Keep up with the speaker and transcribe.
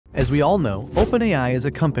As we all know, OpenAI is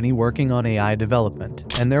a company working on AI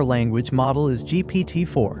development, and their language model is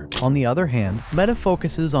GPT-4. On the other hand, Meta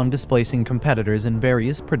focuses on displacing competitors in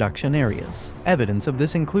various production areas. Evidence of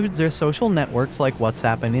this includes their social networks like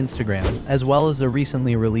WhatsApp and Instagram, as well as the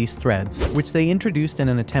recently released Threads, which they introduced in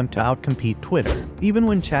an attempt to outcompete Twitter. Even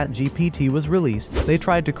when ChatGPT was released, they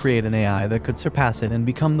tried to create an AI that could surpass it and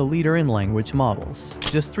become the leader in language models.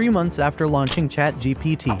 Just 3 months after launching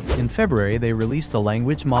ChatGPT, in February they released a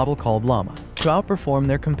language model called Llama. To outperform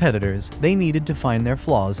their competitors, they needed to find their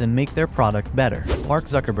flaws and make their product better. Mark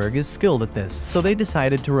Zuckerberg is skilled at this, so they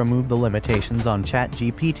decided to remove the limitations on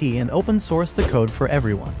ChatGPT and open source the code for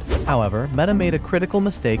everyone. However, Meta made a critical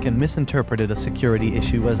mistake and misinterpreted a security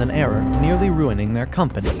issue as an error, nearly ruining their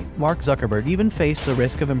company. Mark Zuckerberg even faced the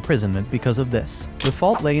risk of imprisonment because of this. The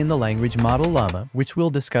fault lay in the language model Llama, which we'll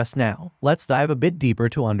discuss now. Let's dive a bit deeper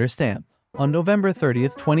to understand. On November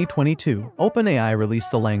 30th, 2022, OpenAI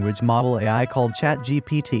released a language model AI called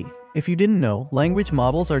ChatGPT. If you didn't know, language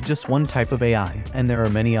models are just one type of AI, and there are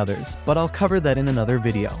many others, but I'll cover that in another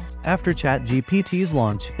video. After ChatGPT's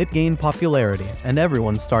launch, it gained popularity, and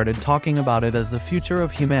everyone started talking about it as the future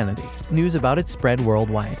of humanity. News about it spread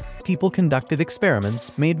worldwide. People conducted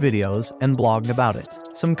experiments, made videos, and blogged about it.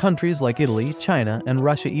 Some countries like Italy, China, and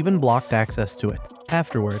Russia even blocked access to it.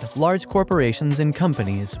 Afterward, large corporations and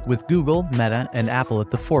companies, with Google, Meta, and Apple at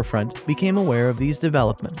the forefront, became aware of these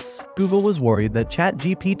developments. Google was worried that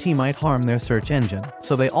ChatGPT might harm their search engine,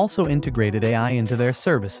 so they also integrated AI into their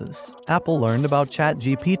services. Apple learned about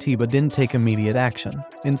ChatGPT but didn't take immediate action.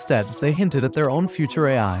 Instead, they hinted at their own future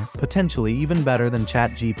AI, potentially even better than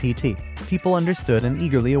ChatGPT. People understood and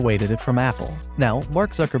eagerly awaited it from Apple. Now,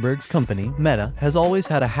 Mark Zuckerberg's company, Meta, has always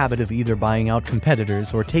had a habit of either buying out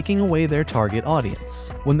competitors or taking away their target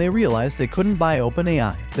audience. When they realized they couldn't buy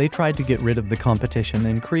OpenAI, they tried to get rid of the competition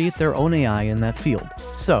and create their own AI in that field.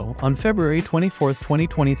 So, on February 24,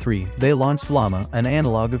 2023, they launched Llama, an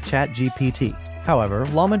analog of ChatGPT. However,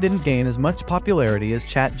 Llama didn't gain as much popularity as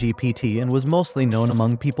ChatGPT and was mostly known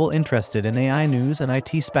among people interested in AI news and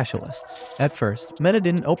IT specialists. At first, Meta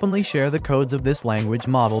didn't openly share the codes of this language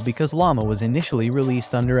model because Llama was initially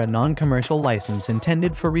released under a non-commercial license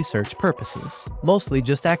intended for research purposes. Mostly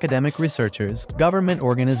just academic researchers, government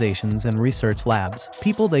organizations, and research labs,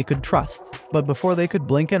 people they could trust. But before they could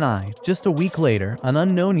blink an eye, just a week later, an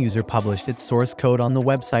unknown user published its source code on the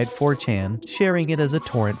website 4chan, sharing it as a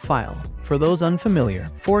torrent file. For those unfamiliar,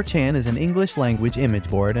 4chan is an English-language image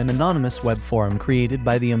board and anonymous web forum created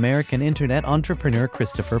by the American internet entrepreneur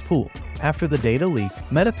Christopher Poole. After the data leak,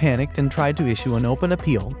 Meta panicked and tried to issue an open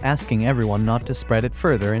appeal, asking everyone not to spread it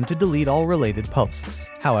further and to delete all related posts.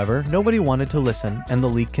 However, nobody wanted to listen, and the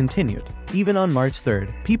leak continued. Even on March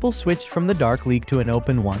 3rd, people switched from the dark leak to an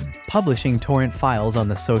open one, publishing torrent files on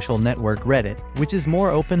the social network Reddit, which is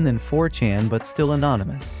more open than 4chan but still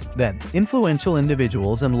anonymous. Then, influential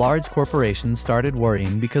individuals and large corporations started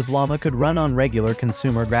worrying because Llama could run on regular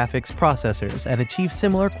consumer graphics processors and achieve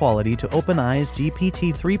similar quality to OpenAI's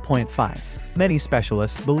GPT 3.5. Many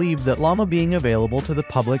specialists believed that Llama being available to the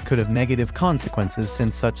public could have negative consequences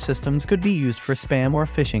since such systems could be used for spam or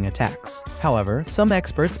phishing attacks. However, some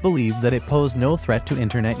experts believed that it posed no threat to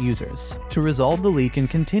internet users. To resolve the leak and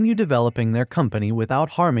continue developing their company without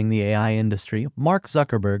harming the AI industry, Mark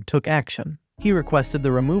Zuckerberg took action. He requested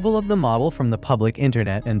the removal of the model from the public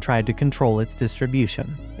internet and tried to control its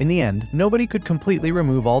distribution. In the end, nobody could completely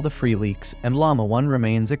remove all the free leaks, and Llama 1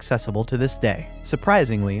 remains accessible to this day.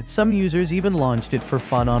 Surprisingly, some users even launched it for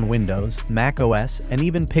fun on Windows, Mac OS, and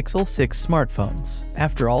even Pixel 6 smartphones.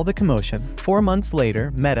 After all the commotion, 4 months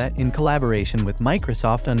later, Meta, in collaboration with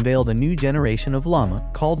Microsoft, unveiled a new generation of Llama,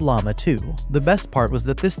 called Llama 2. The best part was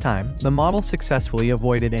that this time, the model successfully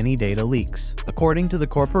avoided any data leaks. According to the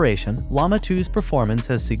corporation, Llama 2's performance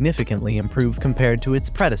has significantly improved compared to its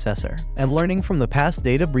predecessor, and learning from the past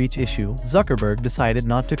data breach issue, Zuckerberg decided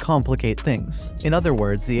not to complicate things. In other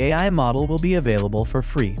words, the AI model will be available for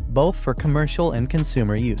free, both for commercial and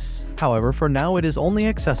consumer use. However, for now it is only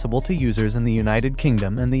accessible to users in the United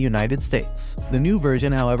Kingdom and the United States. The new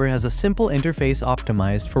version, however, has a simple interface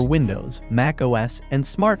optimized for Windows, Mac OS, and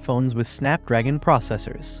smartphones with Snapdragon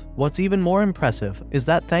processors. What's even more impressive is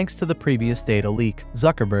that thanks to the previous data leak,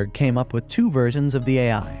 Zuckerberg came up with 2 versions of the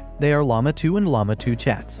AI. They are Llama 2 and Llama 2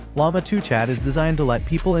 Chat. Llama 2 Chat is designed to let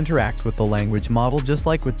people interact with the language model just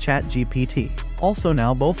like with ChatGPT. Also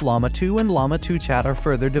now both Llama 2 and Llama 2 Chat are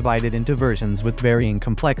further divided into versions with varying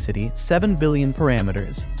complexity, 7 billion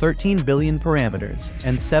parameters, 13 billion parameters,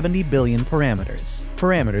 and 70 billion parameters.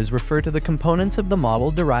 Parameters refer to the components of the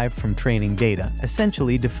model derived from training data,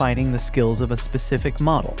 essentially defining the skills of a specific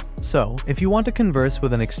model. So, if you want to converse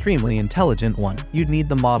with an extremely intelligent one, you'd need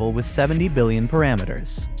the model with 70 billion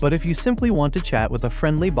parameters. But if you simply want to chat with a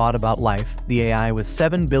friendly bot about life, the AI with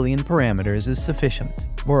 7 billion parameters is sufficient.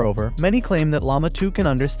 Moreover, many claim that Llama 2 can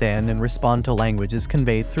understand and respond to languages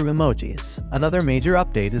conveyed through emojis. Another major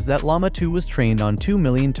update is that Llama 2 was trained on 2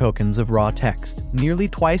 million tokens of raw text, nearly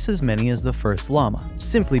twice as many as the first Llama.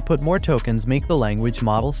 Simply put, more tokens make the language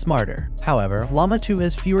model smarter. However, Llama 2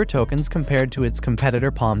 has fewer tokens compared to its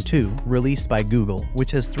competitor Palm 2, released by Google,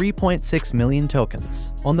 which has 3.6 million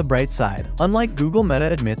tokens. On the bright side, unlike Google,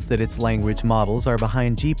 Meta admits that its language models are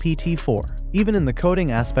behind GPT-4. Even in the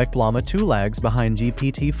coding aspect, Llama 2 lags behind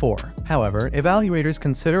GPT-4. However, evaluators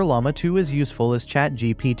consider Llama 2 as useful as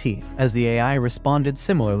ChatGPT, as the AI responded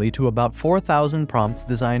similarly to about 4,000 prompts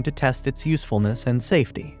designed to test its usefulness and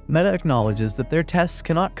safety. Meta acknowledges that their tests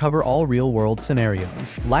cannot cover all real-world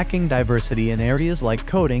scenarios, lacking diversity in areas like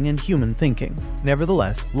coding and human thinking.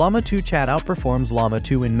 Nevertheless, Llama 2 Chat outperforms Llama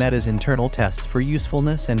 2 in Meta's internal tests for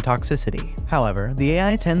usefulness and toxicity. However, the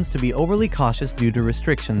AI tends to be overly cautious due to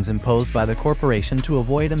restrictions imposed by the corporation to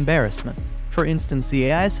avoid embarrassment. For instance, the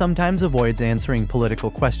AI sometimes avoids answering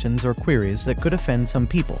political questions or queries that could offend some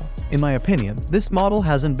people. In my opinion, this model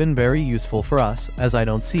hasn't been very useful for us, as I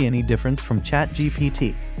don't see any difference from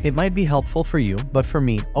ChatGPT. It might be helpful for you, but for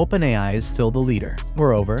me, OpenAI is still the leader.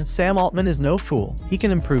 Moreover, Sam Altman is no fool. He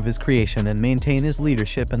can improve his creation and maintain his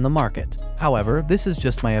leadership in the market. However, this is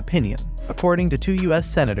just my opinion. According to 2 US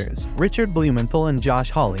senators, Richard Blumenthal and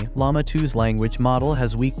Josh Hawley, Llama 2's language model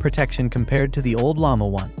has weak protection compared to the old Llama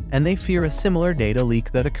 1, and they fear a similar data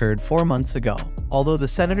leak that occurred 4 months ago. Although the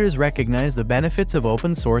senators recognize the benefits of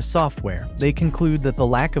open-source software, they conclude that the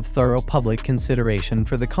lack of thorough public consideration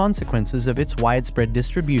for the consequences of its widespread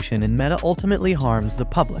distribution in Meta ultimately harms the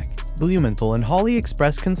public. Blumenthal and Hawley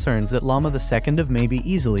express concerns that Llama 2 may be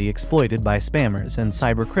easily exploited by spammers and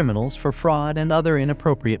cybercriminals for fraud and other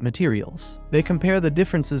inappropriate materials. They compare the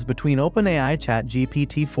differences between OpenAI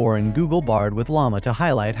ChatGPT-4 and Google Bard with Llama to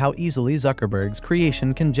highlight how easily Zuckerberg's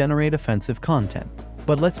creation can generate offensive content.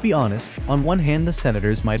 But let's be honest, on one hand the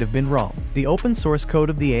senators might have been wrong. The open source code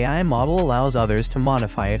of the AI model allows others to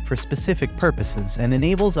modify it for specific purposes and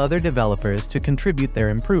enables other developers to contribute their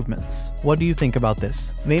improvements. What do you think about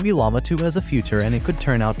this? Maybe Llama 2 has a future and it could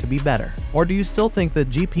turn out to be better. Or do you still think that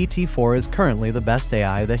GPT-4 is currently the best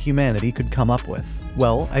AI that humanity could come up with?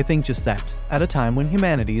 Well, I think just that. At a time when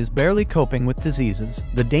humanity is barely coping with diseases,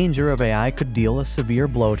 the danger of AI could deal a severe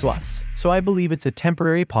blow to us. So I believe it's a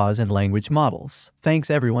temporary pause in language models. Thanks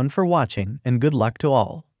everyone for watching, and good luck to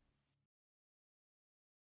all.